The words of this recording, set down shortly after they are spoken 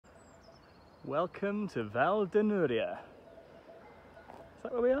Welcome to Vall de Nuria. Is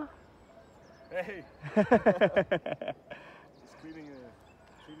that where we are? Hey! Just cleaning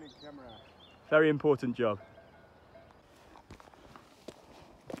a camera. Very important job.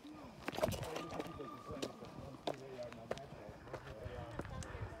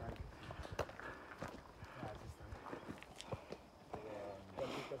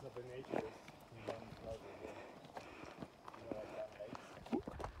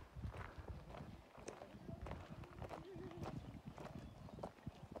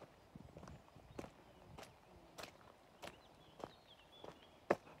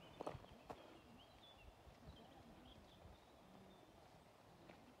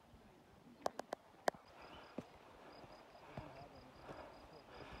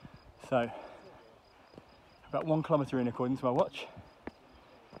 So, about 1 kilometre in according to my watch.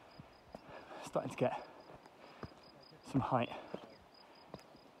 Starting to get some height.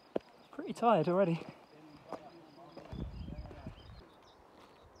 Pretty tired already.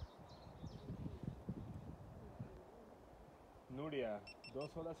 Núria, 2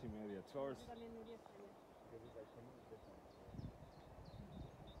 horas y media. 2 hours.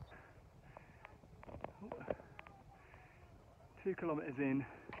 2 kilometres in,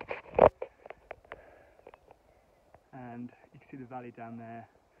 and you can see the valley down there.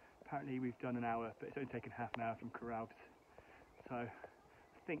 Apparently we've done an hour, but it's only taken half an hour from Queralbs. So I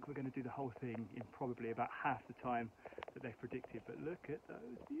think we're going to do the whole thing in probably about half the time that they've predicted. But look at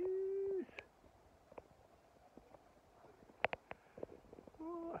those views!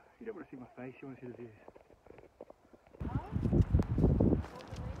 Oh, you don't want to see my face, you want to see the views.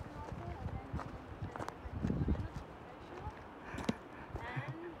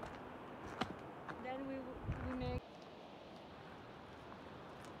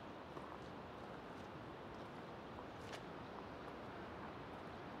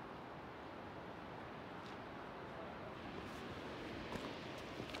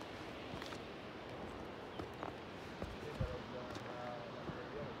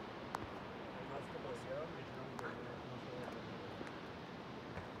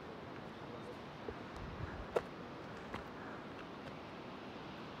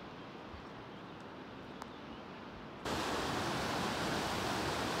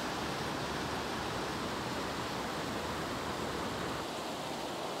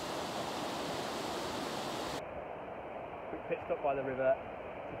 Pit stop by the river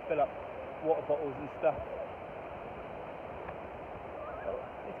to fill up water bottles and stuff. Oh,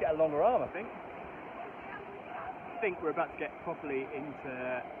 need to get a longer arm, I think. I think we're about to get properly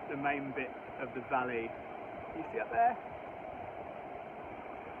into the main bit of the valley. You see up there?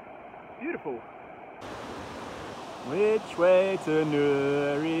 Beautiful. Which way to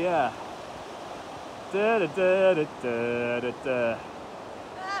Núria? Da da da da da da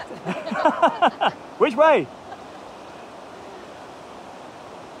da. Which way?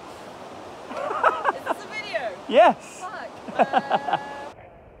 Yes! Fuck.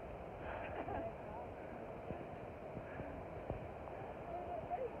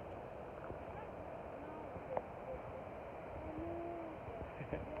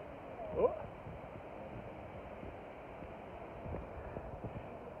 Oh.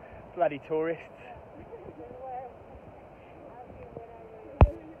 Bloody tourists.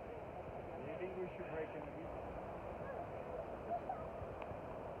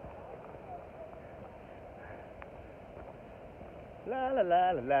 La la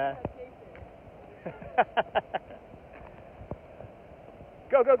la la la.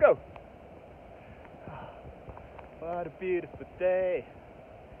 Go, go, go! What a beautiful day.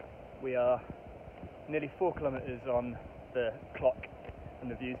 We are nearly 4 kilometres on the clock,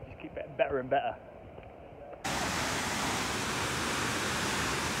 and the views just keep getting better and better.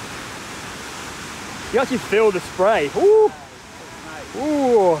 You actually feel the spray. Ooh!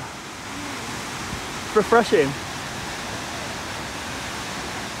 Ooh! It's refreshing.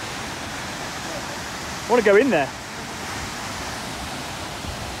 I want to go in there.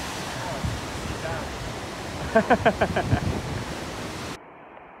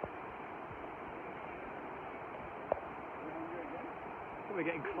 We're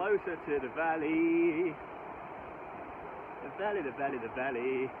getting closer to the valley. The valley, the valley, the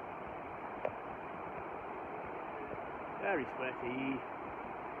valley. Very sweaty.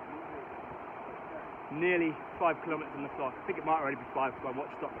 Nearly 5 kilometres on the clock. I think it might already be 5 because my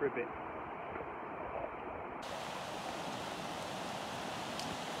watch stopped for a bit.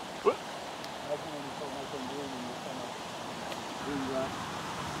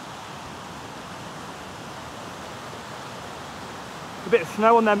 A bit of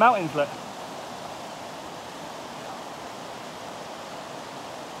snow on their mountains, look.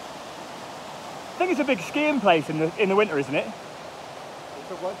 think it's a big skiing place in the winter, isn't it?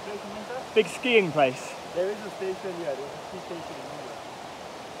 It's a what place in winter? Big skiing place. There is a station, yeah, there's a ski station in Núria.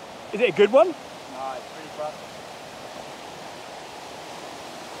 Is it a good one? Nah, it's pretty crap.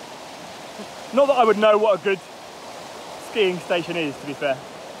 Not that I would know what a good skiing station is, to be fair.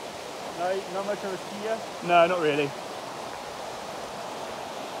 No, not much of a skier? No, not really.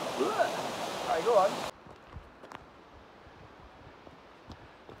 Alright, go on.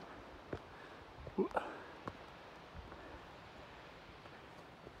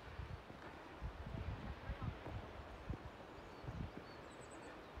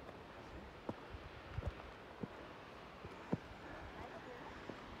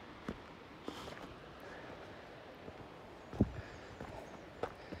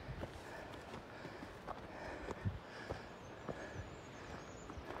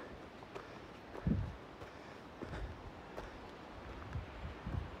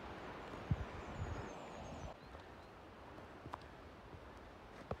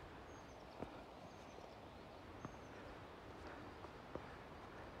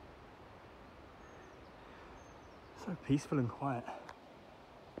 So peaceful and quiet.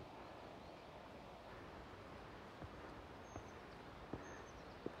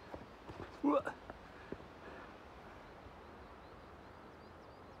 What?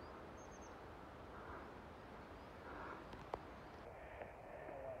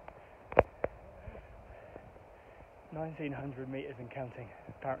 $1,900 meters and counting,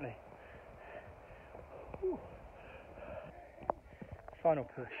 apparently. Whew. Final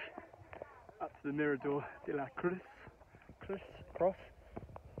push up to the Mirador de la Cruz. Cross.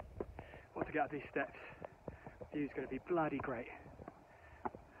 Want to get up these steps. The view's going to be bloody great.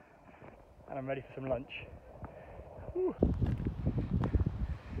 And I'm ready for some lunch. Whew.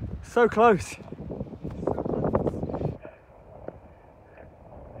 So close.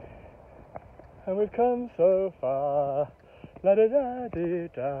 And we've come so far. La da da da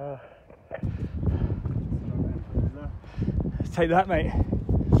da. Take that, mate.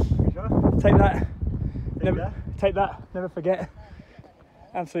 Take that. Take that. Never forget.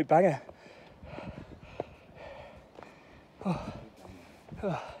 Absolute banger. Oh.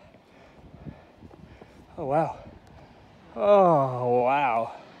 Oh. Oh wow. Oh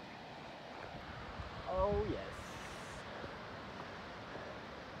wow. Oh yes.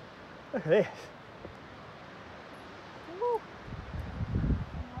 Look at this. Woo.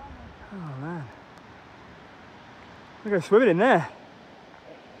 Oh man. Look at swimming in there.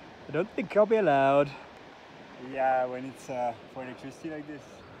 I don't think I'll be allowed. Yeah, when it's for electricity like this.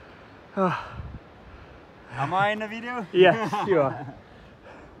 Oh. Am I in the video? Yes, you are.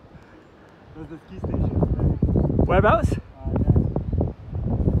 That's the ski station. Whereabouts? Yeah.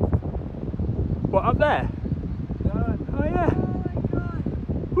 What, up there? Done. Oh yeah. Oh my god.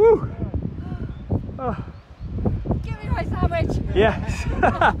 Woo. Oh. Give me my sandwich. Yes.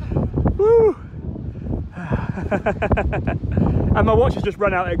 Woo. And my watch has just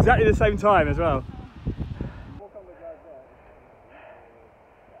run out at exactly the same time as well.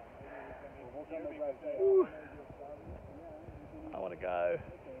 Woo. I want to go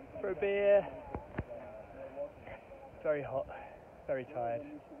for a beer. Very hot, very tired.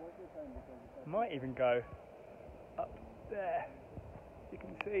 Might even go up there, you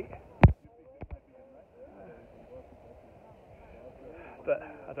can see. But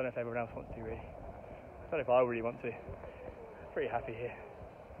I don't know if everyone else wants to really. I don't know if I really want to. Pretty happy here.